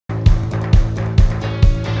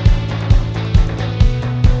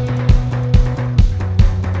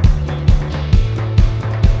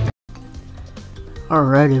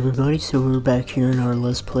Alright everybody, so we're back here in our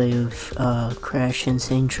Let's Play of Crash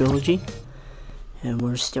NST Trilogy. And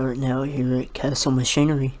we're starting out here at Castle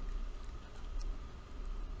Machinery.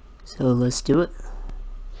 So let's do it.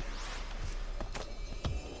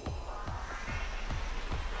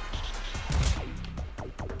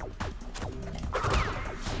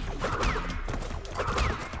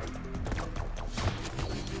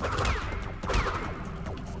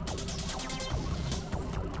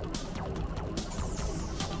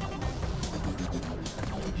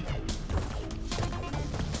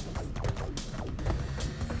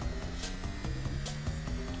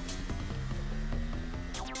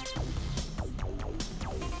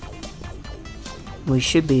 We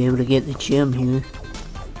should be able to get the gem here.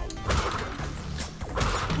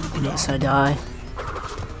 Unless I die.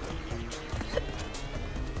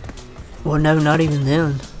 Well, no, not even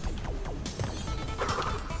then.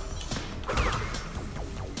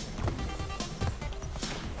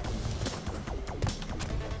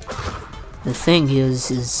 The thing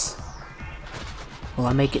is, will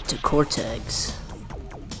I make it to Cortex?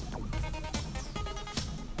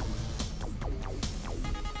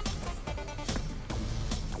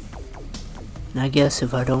 And I guess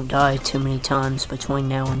if I don't die too many times between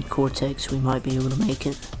now and Cortex, we might be able to make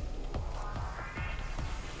it.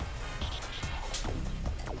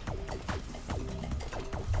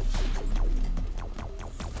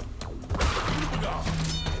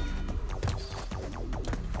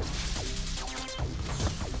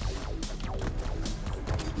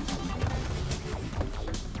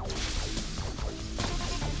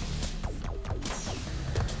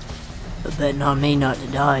 But betting on me not to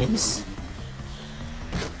die is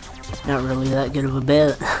not really that good of a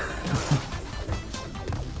bet.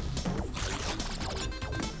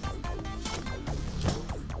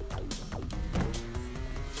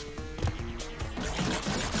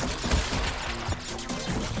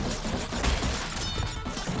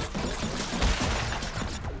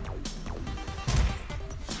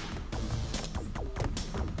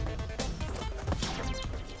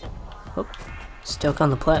 Oh, stuck on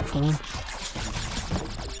the platform.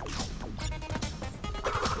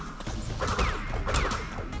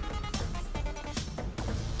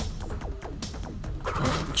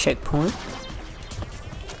 Checkpoint.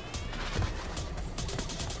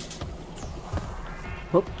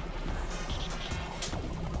 Whoop.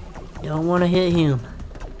 Don't want to hit him.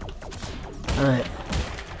 Alright.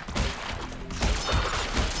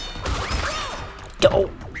 Go!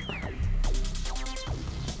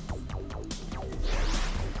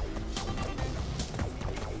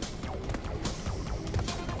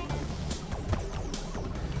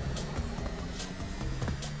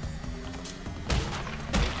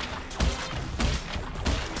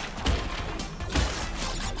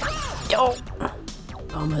 Oh,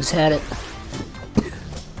 almost had it.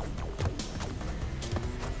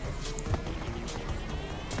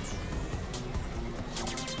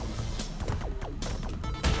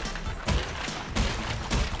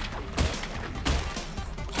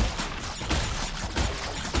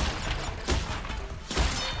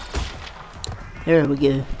 There we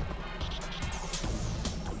go.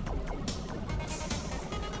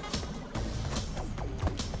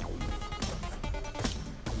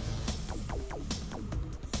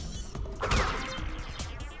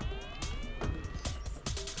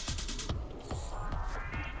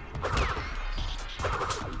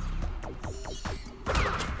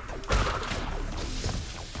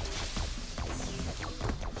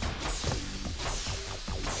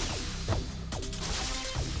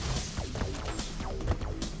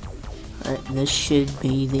 This should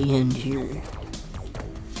be the end here.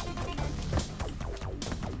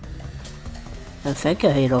 I think I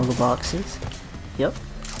ate all the boxes. Yep.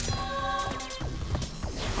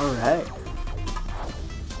 Alright.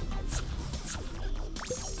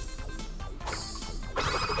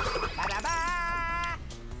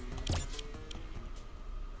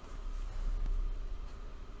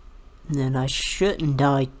 Then I shouldn't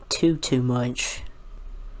die too much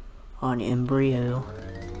on embryo.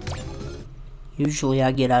 Usually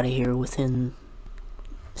I get out of here within,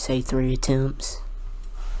 say, 3 attempts.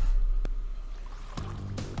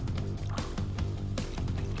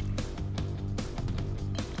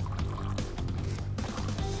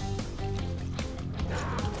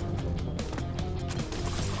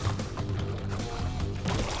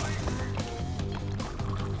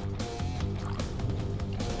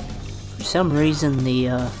 For some reason, the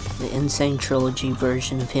Insane Trilogy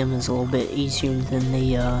version of him is a little bit easier than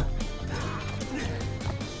the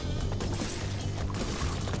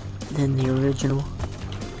original.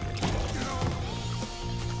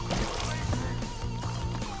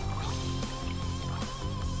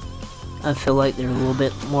 I feel like they're a little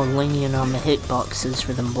bit more lenient on the hitboxes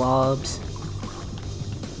for them blobs.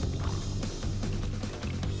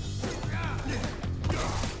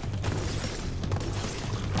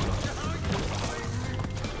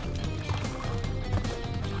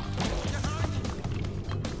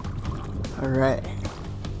 Alright.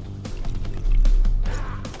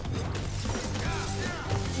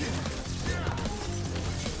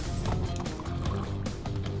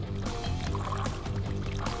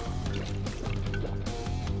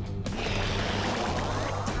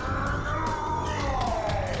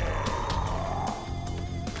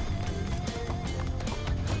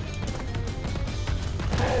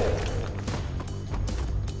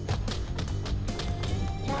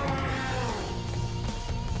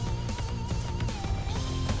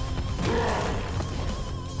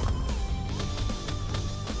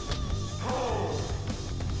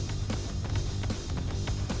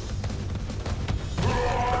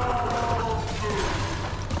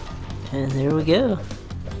 And there we go.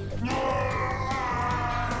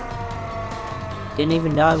 Didn't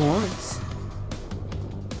even die once.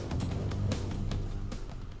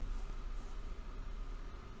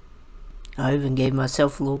 I even gave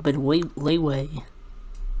myself a little bit of leeway.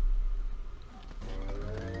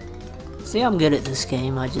 See, I'm good at this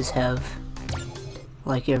game. I just have,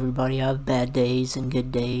 like everybody, I have bad days and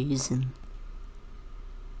good days, and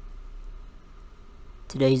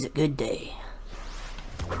today's a good day.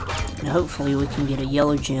 And hopefully we can get a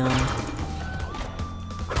yellow gem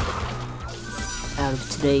out of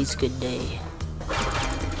today's good day.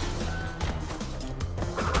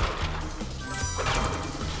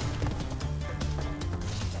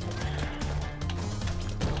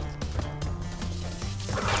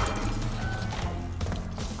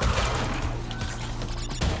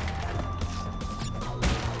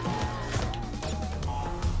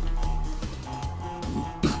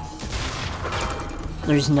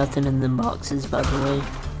 There's nothing in the boxes, by the way.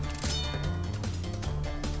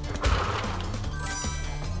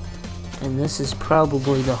 And this is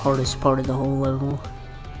probably the hardest part of the whole level.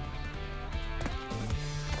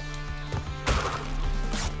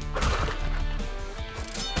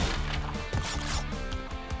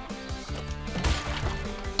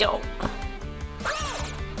 Dope.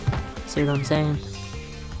 See what I'm saying?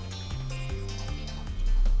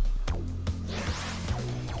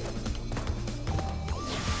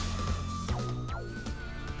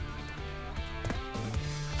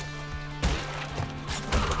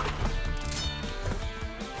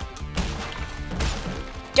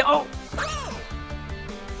 Oh!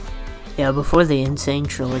 Yeah, before the Insane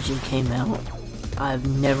Trilogy came out, I've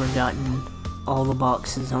never gotten all the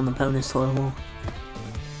boxes on the bonus level.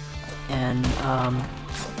 And,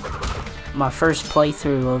 my first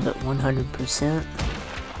playthrough of it 100%,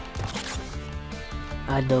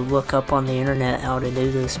 I had to look up on the internet how to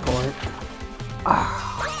do this part. Ah.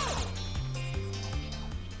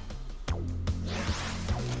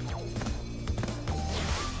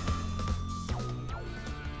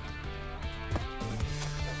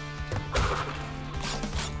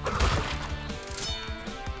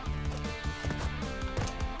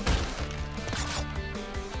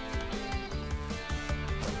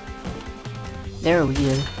 There we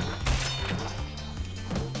go.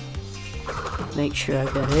 Make sure I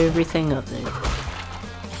got everything up there.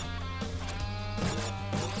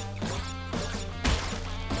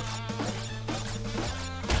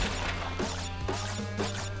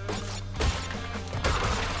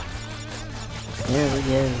 There we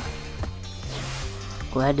go.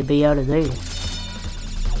 Glad to be out of there.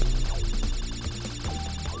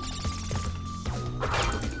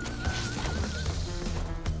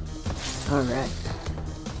 Alright.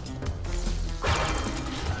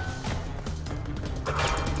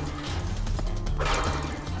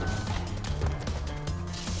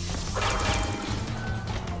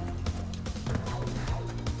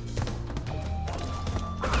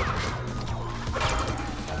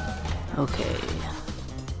 Okay.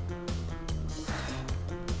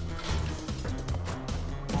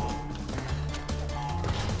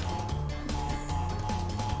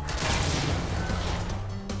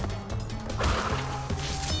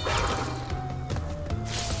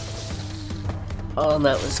 Oh,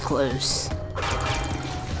 that was close.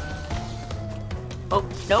 Oh,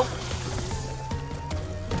 nope.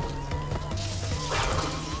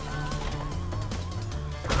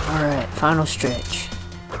 Alright, final stretch.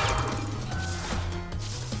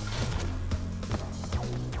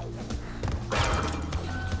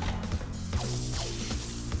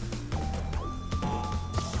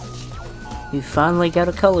 We finally got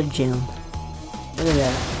a colored gem. Look at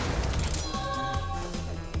that.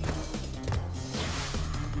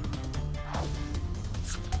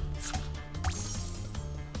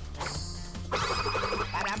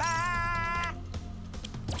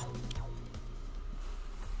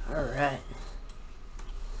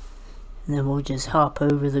 And then we'll just hop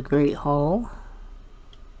over the Great Hall.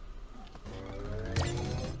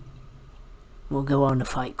 We'll go on to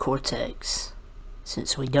fight Cortex,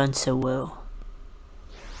 since we done so well.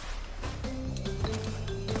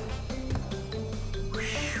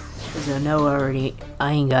 Because I know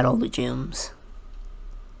I ain't got all the gems.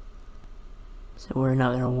 So we're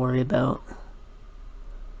not going to worry about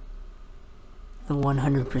the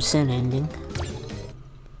 100% ending.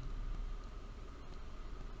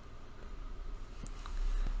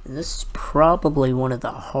 And this is probably one of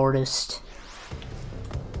the hardest,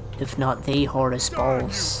 if not the hardest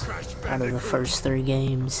boss out of the first 3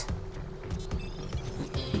 games.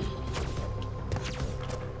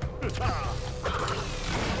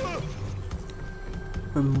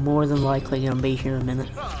 We're more than likely gonna be here in a minute.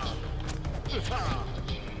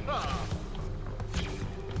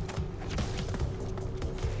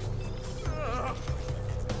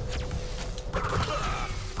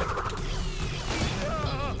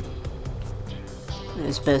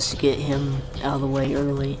 It's best to get him out of the way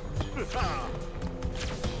early.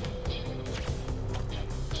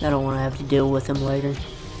 I don't want to have to deal with him later.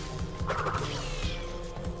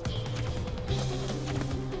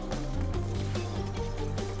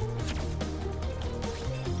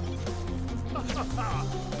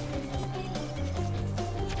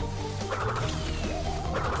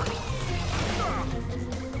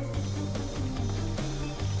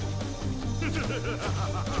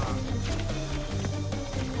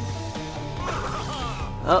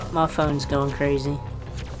 Oh, my phone's going crazy.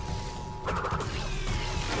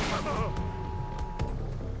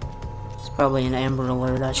 It's probably an Amber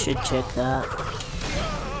Alert, I should check that.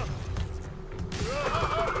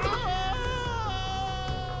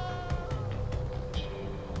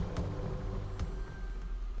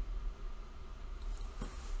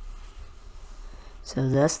 So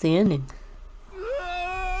that's the ending.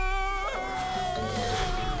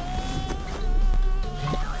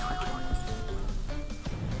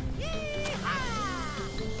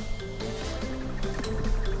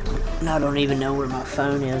 I don't even know where my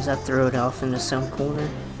phone is. I threw it off into some corner.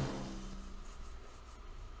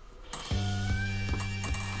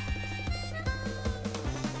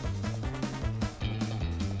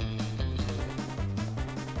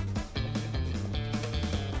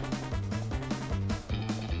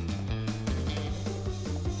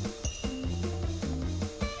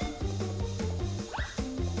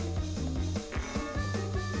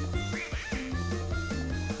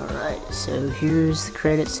 Alright, so here's the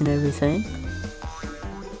credits and everything.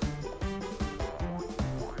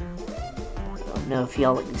 I don't know if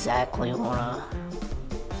y'all exactly wanna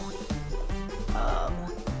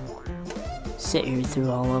sit here through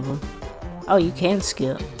all of them. Oh, you can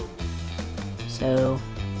skip. So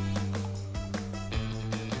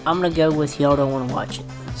I'm gonna go with y'all don't wanna watch it.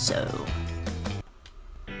 So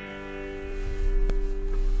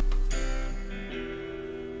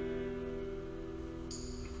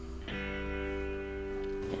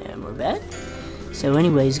and we're back. So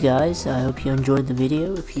anyways guys, I hope you enjoyed the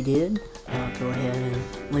video. If you did, go ahead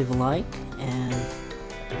and leave a like, and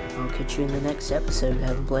I'll catch you in the next episode.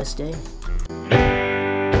 Have a blessed day.